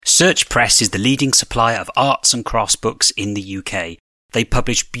Search Press is the leading supplier of arts and crafts books in the UK. They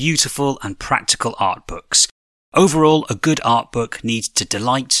publish beautiful and practical art books. Overall, a good art book needs to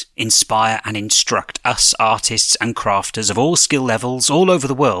delight, inspire and instruct us artists and crafters of all skill levels all over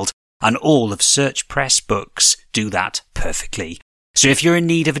the world, and all of Search Press books do that perfectly. So if you're in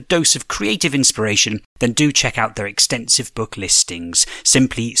need of a dose of creative inspiration, then do check out their extensive book listings.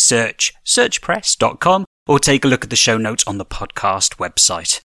 Simply search searchpress.com or take a look at the show notes on the podcast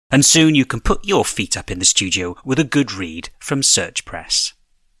website. And soon you can put your feet up in the studio with a good read from Search Press.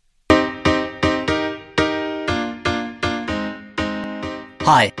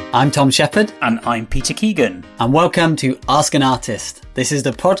 Hi, I'm Tom Shepherd. And I'm Peter Keegan. And welcome to Ask an Artist. This is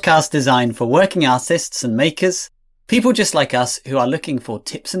the podcast designed for working artists and makers, people just like us who are looking for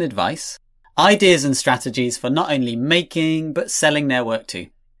tips and advice, ideas and strategies for not only making but selling their work too.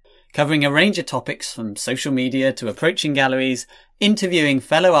 Covering a range of topics from social media to approaching galleries, interviewing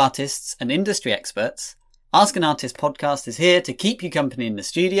fellow artists and industry experts, Ask an Artist podcast is here to keep you company in the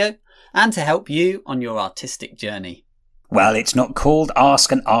studio and to help you on your artistic journey. Well, it's not called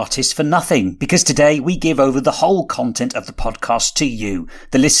Ask an Artist for nothing, because today we give over the whole content of the podcast to you,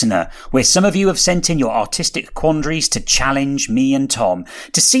 the listener, where some of you have sent in your artistic quandaries to challenge me and Tom,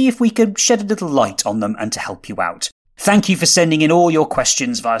 to see if we could shed a little light on them and to help you out. Thank you for sending in all your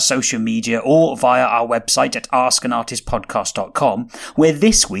questions via social media or via our website at askanartistpodcast.com, where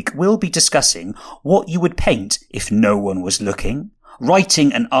this week we'll be discussing what you would paint if no one was looking,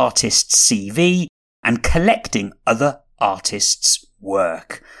 writing an artist's CV, and collecting other artists'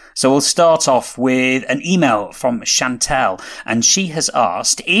 work. So we'll start off with an email from Chantal, and she has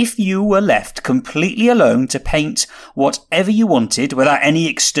asked if you were left completely alone to paint whatever you wanted without any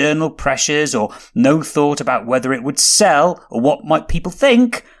external pressures or no thought about whether it would sell or what might people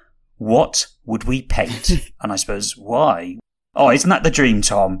think, what would we paint? And I suppose why? Oh, isn't that the dream,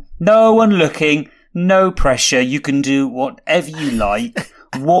 Tom? No one looking, no pressure, you can do whatever you like.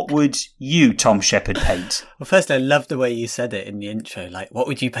 What would you, Tom Shepherd, paint? Well, first, I love the way you said it in the intro. Like, what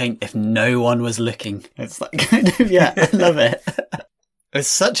would you paint if no one was looking? It's like, kind of, yeah, I love it. It's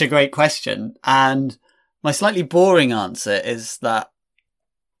such a great question. And my slightly boring answer is that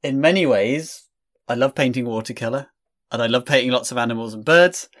in many ways, I love painting watercolour and I love painting lots of animals and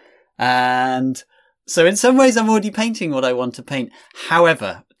birds. And so in some ways, I'm already painting what I want to paint.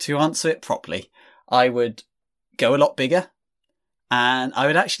 However, to answer it properly, I would go a lot bigger. And I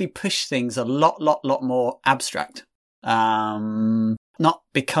would actually push things a lot more abstract. Not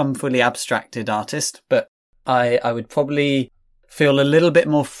become fully abstracted artist, but I would probably feel a little bit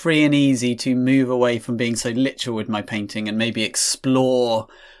more free and easy to move away from being so literal with my painting and maybe explore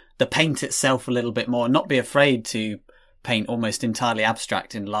the paint itself a little bit more and not be afraid to paint almost entirely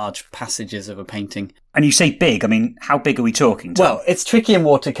abstract in large passages of a painting. And you say big, I mean, how big are we talking, Tom? Well, it's tricky in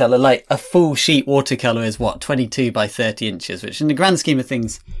watercolour. Like, a full sheet watercolour is, 22 by 30 inches, which in the grand scheme of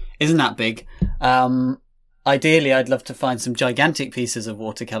things isn't that big. Ideally, I'd love to find some gigantic pieces of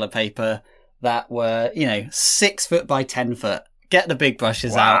watercolour paper that were, 6 foot by 10 foot. Get the big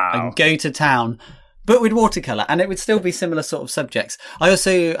brushes out and go to town, but with watercolour. And it would still be similar sort of subjects. I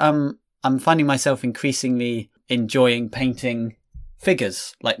also, I'm finding myself increasingly enjoying painting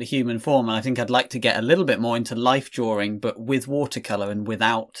figures like the human form, and I think I'd like to get a little bit more into life drawing, but with watercolour and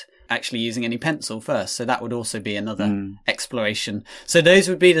without actually using any pencil first. So that would also be another exploration. So those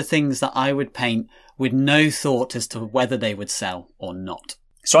would be the things that I would paint with no thought as to whether they would sell or not.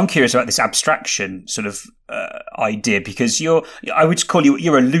 So I'm curious about this abstraction sort of idea, because I would call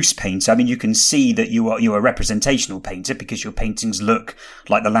you're a loose painter. I mean, you can see that you're a representational painter because your paintings look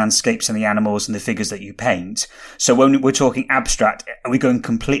like the landscapes and the animals and the figures that you paint. So when we're talking abstract, are we going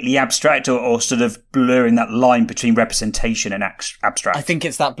completely abstract or sort of blurring that line between representation and abstract? I think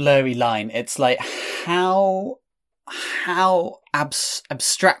it's that blurry line. It's like, how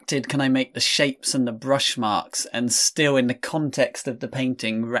abstracted can I make the shapes and the brush marks and still in the context of the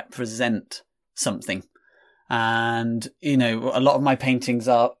painting represent something? And, a lot of my paintings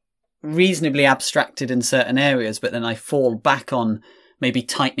are reasonably abstracted in certain areas, but then I fall back on maybe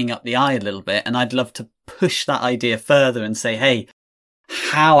tightening up the eye a little bit. And I'd love to push that idea further and say, hey,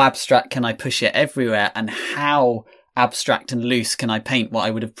 how abstract can I push it everywhere? And how abstract and loose can I paint what I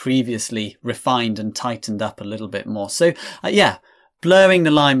would have previously refined and tightened up a little bit more? So blurring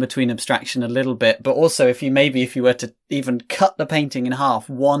the line between abstraction a little bit, but also if you were to even cut the painting in half,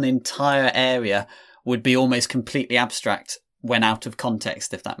 one entire area would be almost completely abstract when out of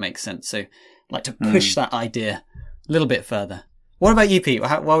context, if that makes sense. So I'd like to push that idea a little bit further. What about you, Pete?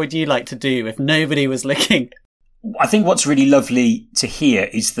 What would you like to do if nobody was looking? I think what's really lovely to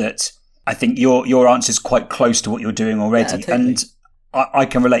hear is that I think your answer is quite close to what you're doing already. Yeah, totally. And I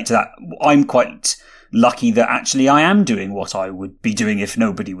can relate to that. I'm quite lucky that actually I am doing what I would be doing if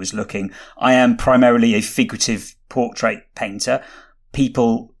nobody was looking. I am primarily a figurative portrait painter.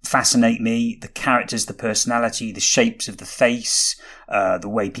 People fascinate me, the characters, the personality, the shapes of the face, the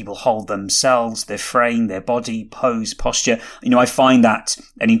way people hold themselves, their frame, their body, pose, posture. I find that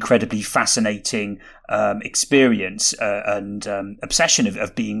an incredibly fascinating experience and obsession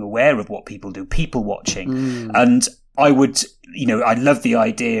of being aware of what people do, people watching. And I love the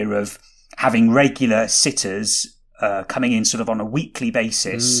idea of having regular sitters coming in sort of on a weekly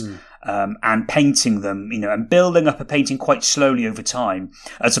basis. And painting them, and building up a painting quite slowly over time,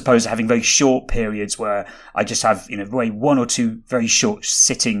 as opposed to having very short periods where I just have, one or two very short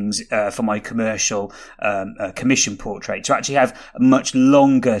sittings for my commercial commission portrait, to actually have a much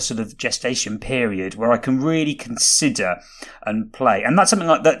longer sort of gestation period where I can really consider and play. And that's something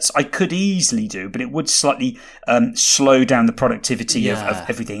like that I could easily do, but it would slightly slow down the productivity of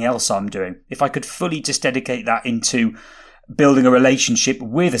everything else I'm doing. If I could fully just dedicate that into building a relationship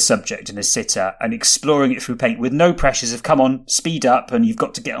with a subject and a sitter and exploring it through paint with no pressures of, come on, speed up and you've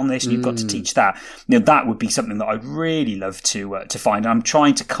got to get on this and you've got to teach that. That would be something that I'd really love to find. And I'm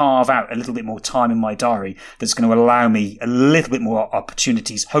trying to carve out a little bit more time in my diary that's going to allow me a little bit more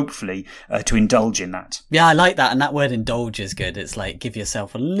opportunities, hopefully, to indulge in that. Yeah, I like that. And that word indulge is good. It's like, give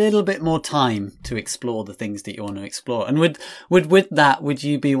yourself a little bit more time to explore the things that you want to explore. And with that, would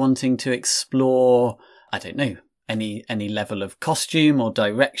you be wanting to explore, I don't know, any level of costume or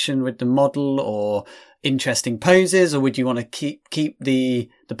direction with the model, or interesting poses, or would you want to keep the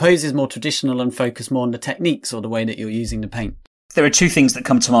poses more traditional and focus more on the techniques or the way that you're using the paint? There are two things that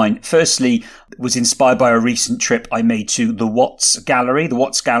come to mind. Firstly, was inspired by a recent trip I made to the Watts Gallery. The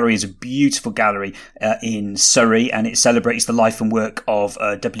Watts Gallery is a beautiful gallery in Surrey, and it celebrates the life and work of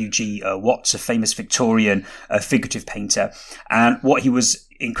W.G. Watts, a famous Victorian figurative painter. And what he was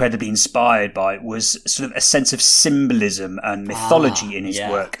incredibly inspired by was sort of a sense of symbolism and mythology in his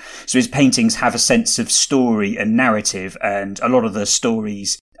work. So his paintings have a sense of story and narrative, and a lot of the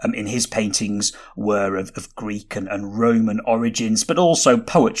stories in his paintings were of Greek and Roman origins, but also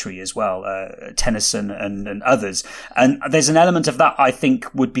poetry as well, Tennyson and others. And there's an element of that I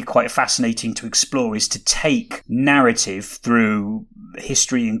think would be quite fascinating to explore, is to take narrative through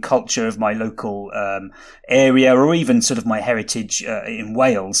history and culture of my local area, or even sort of my heritage in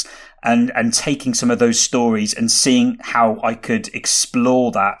Wales, and taking some of those stories and seeing how I could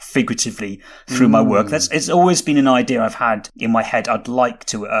explore that figuratively through my work. It's always been an idea I've had in my head I'd like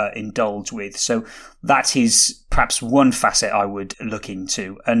to indulge with. So that is perhaps one facet I would look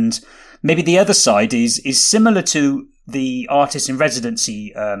into. And maybe the other side is similar to the artist in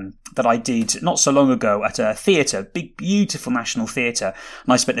residency that I did not so long ago at a theatre, big, beautiful National Theatre.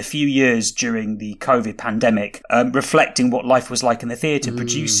 And I spent a few years during the COVID pandemic reflecting what life was like in the theatre,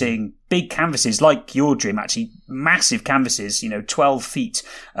 producing big canvases like your dream, actually massive canvases, 12 feet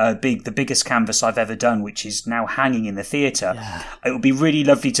big, the biggest canvas I've ever done, which is now hanging in the theatre. Yeah. It would be really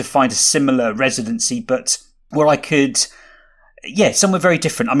lovely to find a similar residency, but where I could... Yeah, somewhere very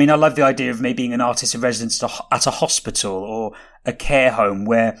different. I mean, I love the idea of maybe being an artist in residence at a hospital or a care home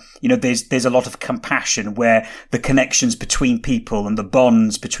where, there's a lot of compassion, where the connections between people and the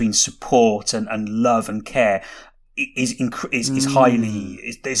bonds between support and love and care is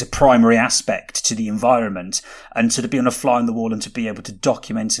highly, there's a primary aspect to the environment. And to be on a fly on the wall and to be able to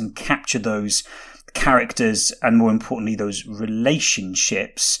document and capture those characters and, more importantly, those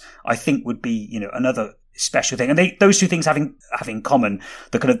relationships, I think would be, another special thing. And those two things have in common,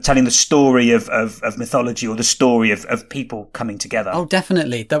 the kind of telling the story of mythology, or the story of people coming together. Oh,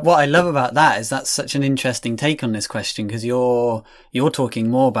 definitely. What I love about that is that's such an interesting take on this question, because you're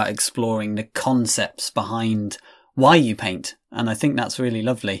talking more about exploring the concepts behind why you paint. And I think that's really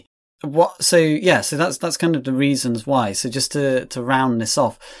lovely. So that's kind of the reasons why. So just to round this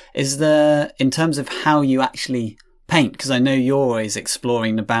off, is there, in terms of how you actually paint, because I know you're always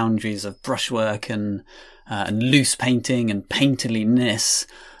exploring the boundaries of brushwork and loose painting and painterliness,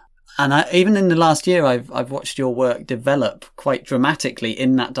 and even in the last year I've watched your work develop quite dramatically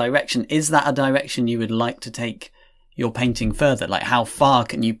in that direction. Is that a direction you would like to take your painting further? Like, how far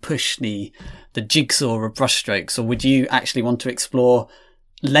can you push the jigsaw of brushstrokes, or would you actually want to explore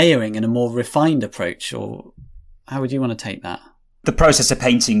layering in a more refined approach, or how would you want to take that? The process of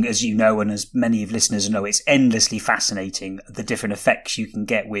painting, as you know, and as many of listeners know, it's endlessly fascinating, the different effects you can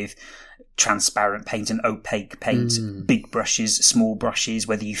get with transparent paint and opaque paint, big brushes, small brushes,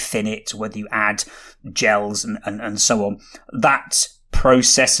 whether you thin it, whether you add gels and so on. That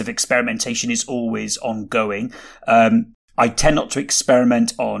process of experimentation is always ongoing. I tend not to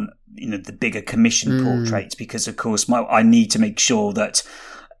experiment on the bigger commission portraits, because of course I need to make sure that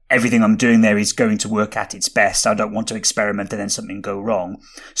everything I'm doing there is going to work at its best. I don't want to experiment and then something go wrong.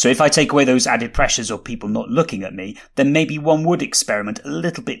 So if I take away those added pressures of people not looking at me, then maybe one would experiment a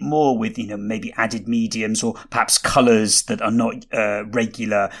little bit more with, maybe added mediums or perhaps colours that are not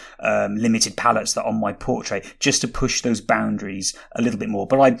regular limited palettes that are on my portrait, just to push those boundaries a little bit more.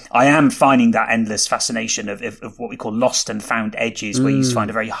 But I am finding that endless fascination of what we call lost and found edges, where you find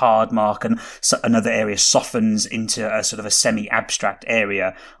a very hard mark and another area softens into a sort of a semi-abstract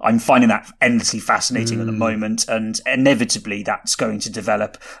area. I'm finding that endlessly fascinating at the moment, and inevitably that's going to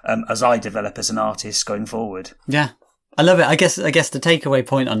develop as I develop as an artist going forward. Yeah, I love it. I guess the takeaway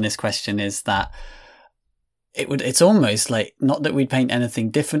point on this question is that it's almost like, not that we'd paint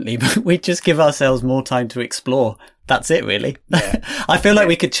anything differently, but we'd just give ourselves more time to explore. That's it, really. Yeah. I feel like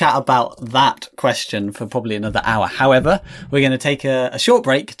we could chat about that question for probably another hour. However, we're going to take a short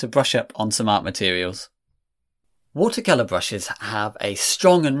break to brush up on some art materials. Watercolour brushes have a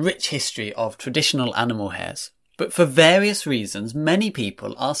strong and rich history of traditional animal hairs, but for various reasons, many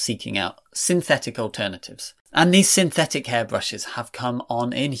people are seeking out synthetic alternatives. And these synthetic hair brushes have come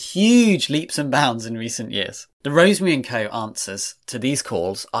on in huge leaps and bounds in recent years. The Rosemary & Co answers to these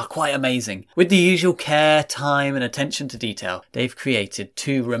calls are quite amazing. With the usual care, time and attention to detail, they've created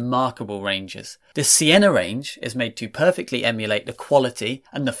two remarkable ranges. The Sienna range is made to perfectly emulate the quality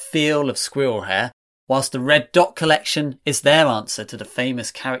and the feel of squirrel hair, whilst the Red Dot collection is their answer to the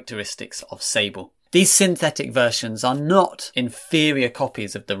famous characteristics of sable. These synthetic versions are not inferior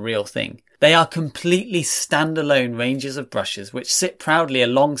copies of the real thing. They are completely standalone ranges of brushes which sit proudly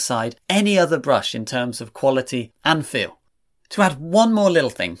alongside any other brush in terms of quality and feel. To add one more little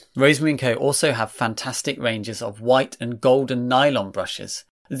thing, Rosemary & Co also have fantastic ranges of white and golden nylon brushes.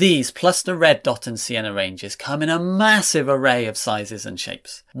 These, plus the Red Dot and Sienna ranges, come in a massive array of sizes and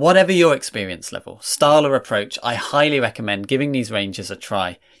shapes. Whatever your experience level, style or approach, I highly recommend giving these ranges a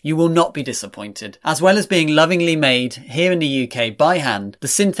try. You will not be disappointed. As well as being lovingly made here in the UK by hand, the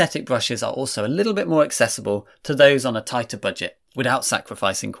synthetic brushes are also a little bit more accessible to those on a tighter budget, without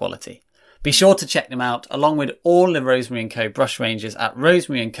sacrificing quality. Be sure to check them out, along with all the Rosemary & Co brush ranges at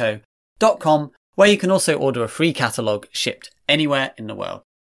rosemaryandco.com, where you can also order a free catalogue shipped anywhere in the world.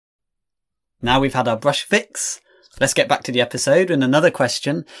 Now we've had our brush fix, let's get back to the episode with another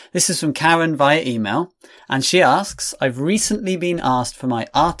question. This is from Karen via email, and she asks, I've recently been asked for my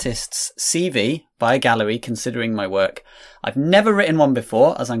artist's CV by a gallery considering my work. I've never written one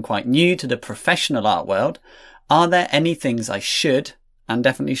before, as I'm quite new to the professional art world. Are there any things I should, and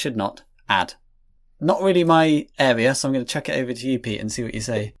definitely should not, add? Not really my area, so I'm going to chuck it over to you, Pete, and see what you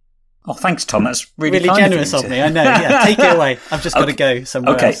say. Oh, thanks, Tom. That's really generous of me. I know. Yeah, take it away. I've just got to go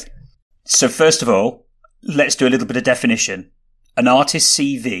somewhere else. So first of all, let's do a little bit of definition. An artist's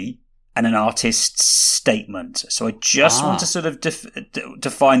CV and an artist's statement. So I just want to sort of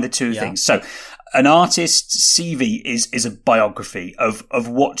define the two things. So an artist's CV is a biography of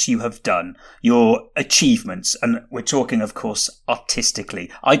what you have done, your achievements. And we're talking, of course,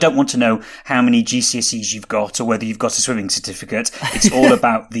 artistically. I don't want to know how many GCSEs you've got or whether you've got a swimming certificate. It's all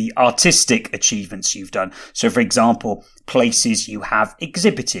about the artistic achievements you've done. So, for example, places you have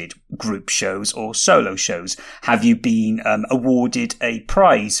exhibited, group shows or solo shows. Have you been awarded a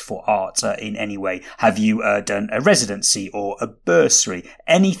prize for art in any way? Have you done a residency or a bursary?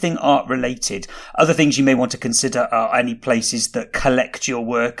 Anything art related. Other things you may want to consider are any places that collect your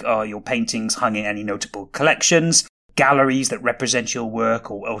work. Are your paintings hung in any notable collections? Galleries that represent your work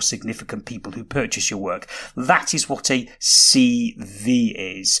or significant people who purchase your work. That is what a CV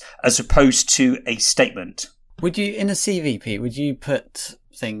is, as opposed to a statement. Would you, in a CV, Pete, would you put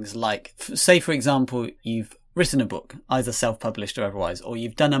things like, say, for example, you've written a book, either self-published or otherwise, or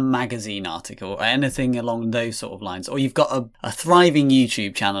you've done a magazine article or anything along those sort of lines, or you've got a thriving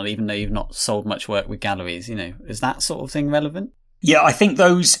YouTube channel, even though you've not sold much work with galleries, is that sort of thing relevant? Yeah, I think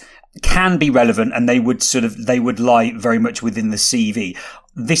those can be relevant, and they would lie very much within the CV.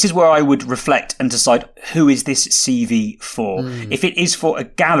 This is where I would reflect and decide, who is this CV for? If it is for a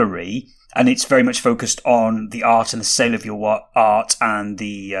gallery, and it's very much focused on the art and the sale of your art and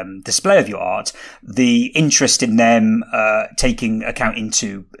the display of your art, the interest in them taking account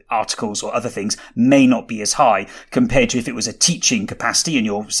into articles or other things may not be as high compared to if it was a teaching capacity and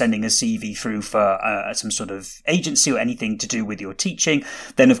you're sending a CV through for some sort of agency or anything to do with your teaching.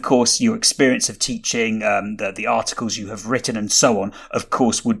 Then, of course, your experience of teaching, the articles you have written and so on, of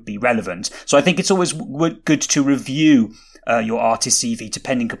course, would be relevant. So I think it's always good to review your artist CV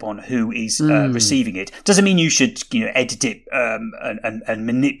depending upon who is receiving it. Doesn't mean you should, edit it and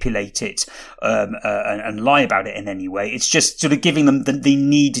manipulate it and lie about it in any way. It's just sort of giving them the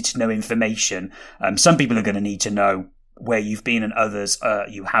needed to know information. Some people are going to need to know where you've been and others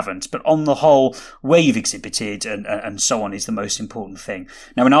you haven't. But on the whole, where you've exhibited and so on is the most important thing.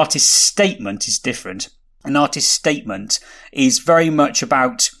 Now, an artist statement is different. An artist statement is very much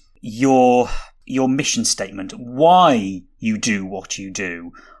about your mission statement, why you do what you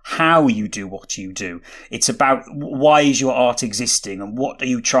do, how you do what you do. It's about why is your art existing and what are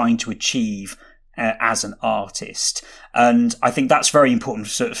you trying to achieve as an artist. And I think that's very important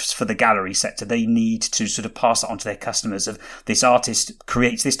for the gallery sector. They need to sort of pass that on to their customers of this artist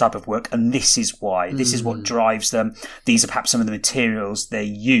creates this type of work and this is why. This is what drives them. These are perhaps some of the materials they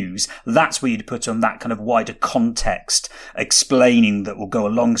use. That's where you'd put on that kind of wider context, explaining that will go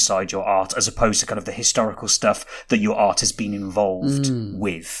alongside your art as opposed to kind of the historical stuff that your art has been involved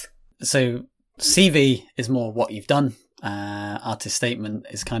with. So CV is more what you've done. Artist statement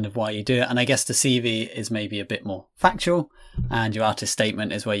is kind of why you do it, and I guess the CV is maybe a bit more factual, and your artist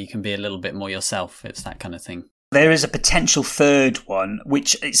statement is where you can be a little bit more yourself. It's that kind of thing. There is a potential third one,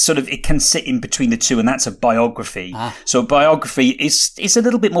 which it can sit in between the two, and that's a biography. So a biography is a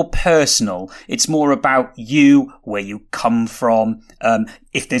little bit more personal. It's more about you, where you come from,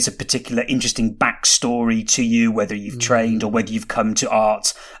 if there's a particular interesting backstory to you, whether you've trained or whether you've come to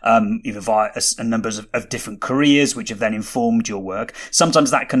art, either via a number of different careers, which have then informed your work.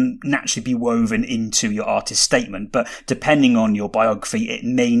 Sometimes that can naturally be woven into your artist statement, but depending on your biography, it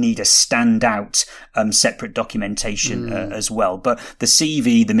may need a standout, separate documentation as well. But the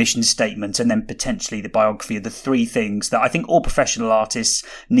CV, the mission statement, and then potentially the biography are the three things that I think all professional artists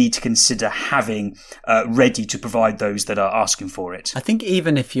need to consider having ready to provide those that are asking for it. I think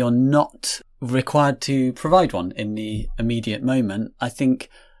even if you're not required to provide one in the immediate moment, I think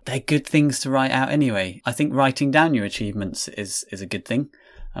they're good things to write out anyway. I think writing down your achievements is a good thing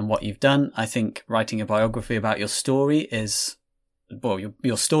and what you've done. I think writing a biography about your story is, well,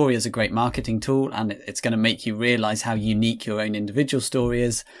 your story is a great marketing tool, and it's going to make you realize how unique your own individual story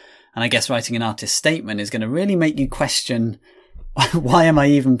is. And I guess writing an artist statement is going to really make you question, why am I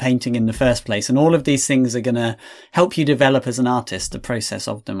even painting in the first place? And all of these things are going to help you develop as an artist, the process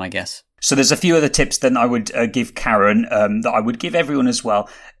of them, I guess. So there's a few other tips then I would give Karen, that I would give everyone as well.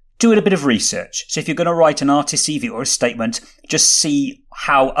 Do a bit of research. So if you're going to write an artist CV or a statement, just see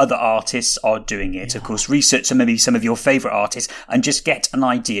how other artists are doing it. Of course, research maybe some of your favourite artists and just get an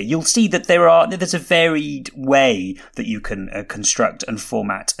idea. You'll see that there's a varied way that you can construct and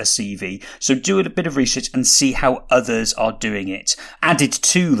format a CV. So do a bit of research and see how others are doing it. Added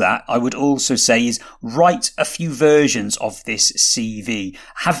to that, I would also say is write a few versions of this CV.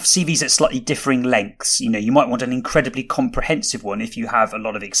 Have CVs at slightly differing lengths. You might want an incredibly comprehensive one if you have a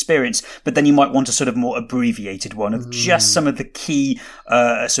lot of experience, but then you might want a sort of more abbreviated one of just some of the key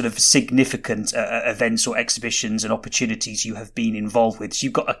sort of significant events or exhibitions and opportunities you have been involved with. So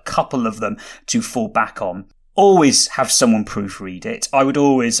you've got a couple of them to fall back on. Always have someone proofread it. I would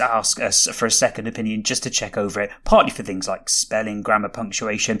always ask us for a second opinion just to check over it, partly for things like spelling, grammar,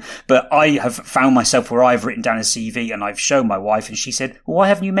 punctuation. But I have found myself where I've written down a CV and I've shown my wife and she said, well, why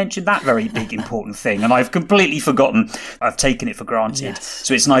haven't you mentioned that very big important thing? And I've completely forgotten. I've taken it for granted. Yes.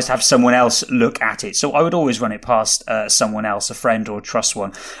 So it's nice to have someone else look at it. So I would always run it past someone else, a friend or a trust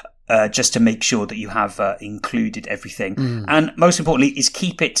one. Just to make sure that you have included everything. And most importantly is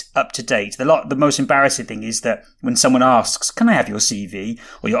keep it up to date. The most embarrassing thing is that when someone asks, can I have your CV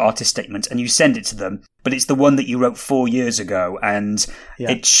or your artist statement? And you send it to them, but it's the one that you wrote 4 years ago. And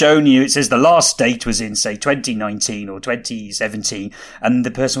it's shown you, it says the last date was in, say, 2019 or 2017. And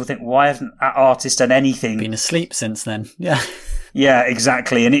the person will think, why hasn't that artist done anything? Been asleep since then. Yeah. Yeah,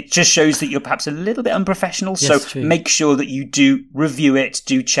 exactly. And it just shows that you're perhaps a little bit unprofessional. Yes, so true. Make sure that you do review it,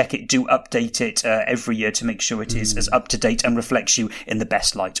 do check it, do update it every year to make sure it is as up to date and reflects you in the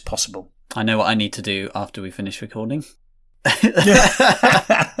best light possible. I know what I need to do after we finish recording.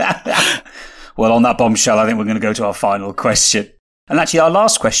 Well, on that bombshell, I think we're going to go to our final question. And actually, our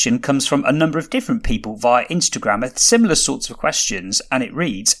last question comes from a number of different people via Instagram with similar sorts of questions. And it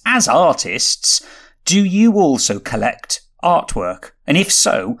reads, as artists, do you also collect artwork? And if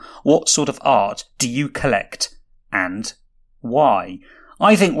so, what sort of art do you collect and why?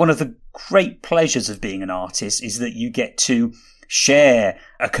 I think one of the great pleasures of being an artist is that you get to share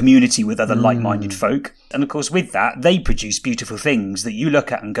a community with other like-minded folk. And of course, with that, they produce beautiful things that you look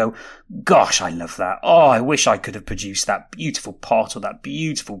at and go, gosh, I love that. Oh, I wish I could have produced that beautiful pot or that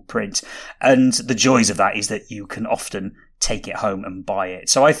beautiful print. And the joys of that is that you can often take it home and buy it.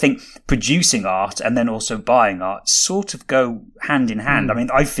 So I think producing art and then also buying art sort of go hand in hand. I mean,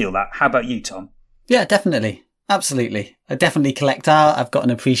 I feel that. How about you, Tom? Yeah, definitely. Absolutely. I definitely collect art. I've got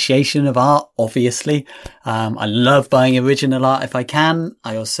an appreciation of art, obviously. I love buying original art if I can.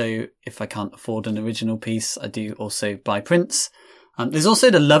 I also, if I can't afford an original piece, I do also buy prints. There's also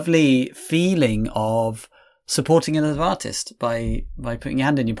the lovely feeling of supporting another artist by putting your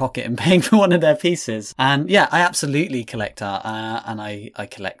hand in your pocket and paying for one of their pieces. And yeah, I absolutely collect art, and I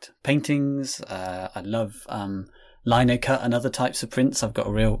collect paintings. I love lino cut and other types of prints. I've got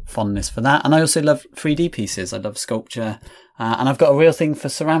a real fondness for that. And I also love 3D pieces. I love sculpture. And I've got a real thing for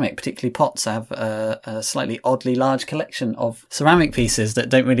ceramic, particularly pots. I have a slightly oddly large collection of ceramic pieces that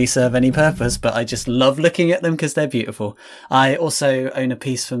don't really serve any purpose, but I just love looking at them because they're beautiful. I also own a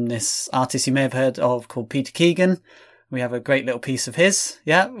piece from this artist you may have heard of called Peter Keegan. We have a great little piece of his,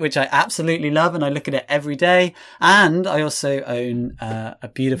 which I absolutely love, and I look at it every day. And I also own a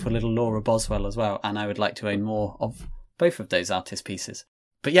beautiful little Laura Boswell as well, and I would like to own more of both of those artist pieces.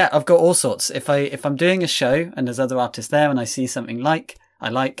 But yeah, I've got all sorts. If I'm doing a show and there's other artists there and I see something I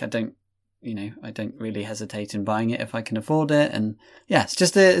don't really hesitate in buying it if I can afford it. And yeah, it's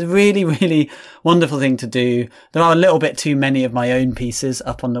just a really, really wonderful thing to do. There are a little bit too many of my own pieces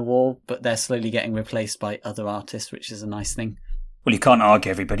up on the wall, but they're slowly getting replaced by other artists, which is a nice thing. Well, you can't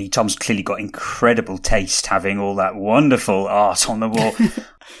argue, everybody. Tom's clearly got incredible taste having all that wonderful art on the wall.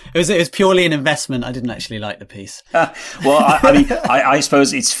 It was purely an investment. I didn't actually like the piece. I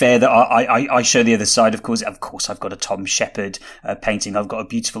suppose it's fair that I show the other side. Of course, I've got a Tom Shepherd painting. I've got a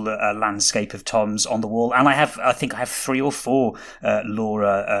beautiful landscape of Tom's on the wall, and I think I have 3 or 4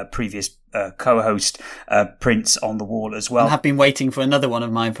 Laura previous co-host prints on the wall as well. I have been waiting for another one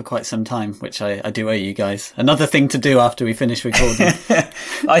of mine for quite some time, which I do owe you guys. Another thing to do after we finish recording.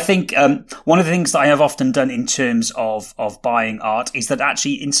 I think one of the things that I have often done in terms of buying art is that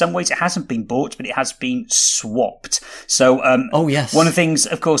actually in some ways it hasn't been bought, but it has been swapped. So oh yes, one of the things,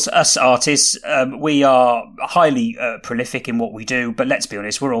 of course, us artists, we are highly prolific in what we do, but let's be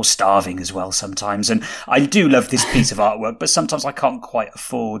honest, we're all starving as well sometimes. And I do love this piece of artwork, but sometimes I can't quite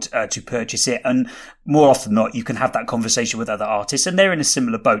afford to purchase it. And more often than not, you can have that conversation with other artists, and they're in a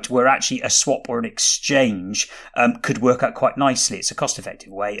similar boat where actually a swap or an exchange could work out quite nicely. It's a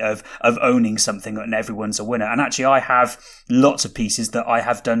cost-effective way of owning something, and everyone's a winner. And actually, I have lots of pieces that I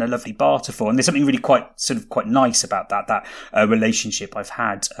have done a lovely barter for, and there's something really quite nice about that relationship I've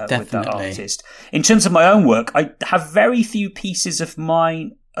had with that artist. In terms of my own work, I have very few pieces of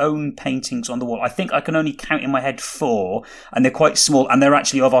mine own paintings on the wall. I think I can only count in my head 4, and they're quite small, and they're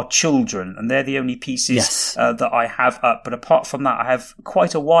actually of our children, and they're the only pieces that I have up. But apart from that, I have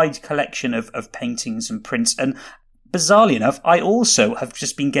quite a wide collection of paintings and prints. And bizarrely enough, I also have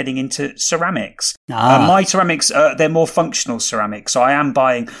just been getting into ceramics. My ceramics, they're more functional ceramics. So I am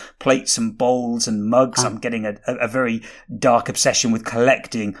buying plates and bowls and mugs. I'm getting a very dark obsession with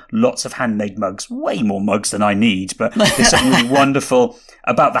collecting lots of handmade mugs. Way more mugs than I need, but there's something really wonderful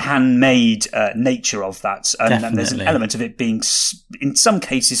about the handmade nature of that. And there's an element of it being, in some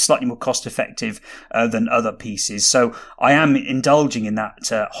cases, slightly more cost effective than other pieces. So I am indulging in that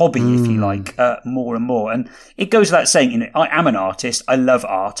hobby, if you like, more and more. And it goes without saying, I am an artist. I love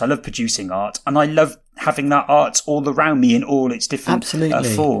art. I love producing art. And I love having that art all around me in all its different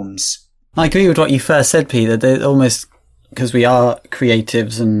forms. I agree with what you first said, Peter. They're almost, because we are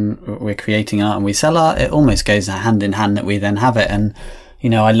creatives and we're creating art and we sell art, it almost goes hand in hand that we then have it. And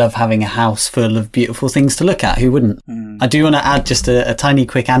I love having a house full of beautiful things to look at. Who wouldn't? I do want to add just a tiny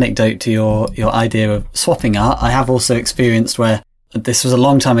quick anecdote to your idea of swapping art. I have also experienced where, this was a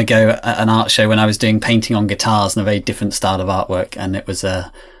long time ago at an art show when I was doing painting on guitars and a very different style of artwork. And it was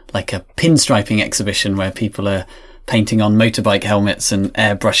like a pinstriping exhibition where people are painting on motorbike helmets and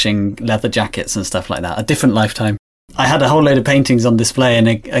airbrushing leather jackets and stuff like that. A different lifetime. I had a whole load of paintings on display, and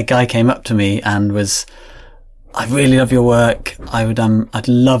a guy came up to me and was, I really love your work. I'd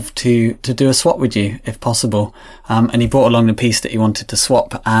love to do a swap with you if possible. And he brought along the piece that he wanted to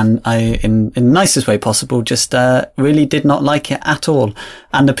swap. And I, in the nicest way possible, just, really did not like it at all.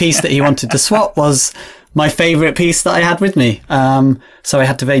 And the piece that he wanted to swap was my favourite piece that I had with me. So I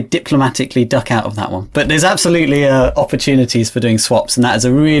had to very diplomatically duck out of that one. But there's absolutely, opportunities for doing swaps. And that is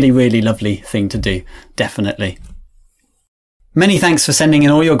a really, really lovely thing to do. Definitely. Many thanks for sending in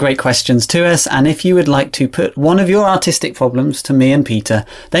all your great questions to us, and if you would like to put one of your artistic problems to me and Peter,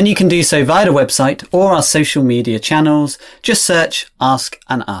 then you can do so via the website or our social media channels. Just search Ask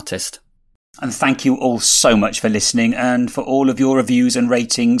an Artist. And thank you all so much for listening and for all of your reviews and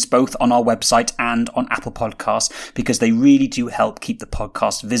ratings, both on our website and on Apple Podcasts, because they really do help keep the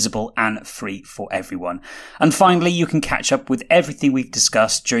podcast visible and free for everyone. And finally, you can catch up with everything we've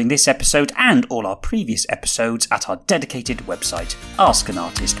discussed during this episode and all our previous episodes at our dedicated website,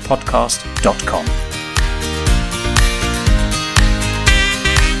 askanartistpodcast.com.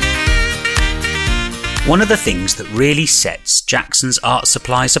 One of the things that really sets Jackson's Art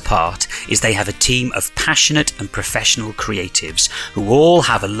Supplies apart is they have a team of passionate and professional creatives who all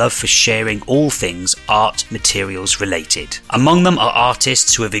have a love for sharing all things art materials related. Among them are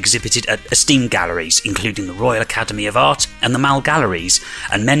artists who have exhibited at esteemed galleries, including the Royal Academy of Art and the Mall Galleries,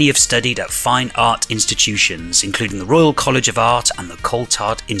 and many have studied at fine art institutions, including the Royal College of Art and the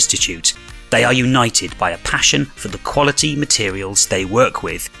Coulthard Institute. They are united by a passion for the quality materials they work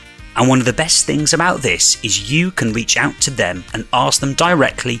with. And one of the best things about this is you can reach out to them and ask them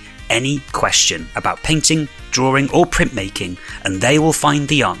directly any question about painting, drawing or printmaking, and they will find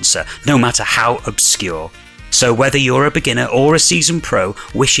the answer, no matter how obscure. So whether you're a beginner or a seasoned pro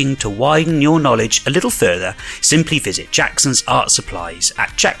wishing to widen your knowledge a little further, simply visit Jackson's Art Supplies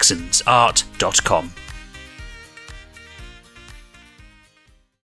at jacksonsart.com.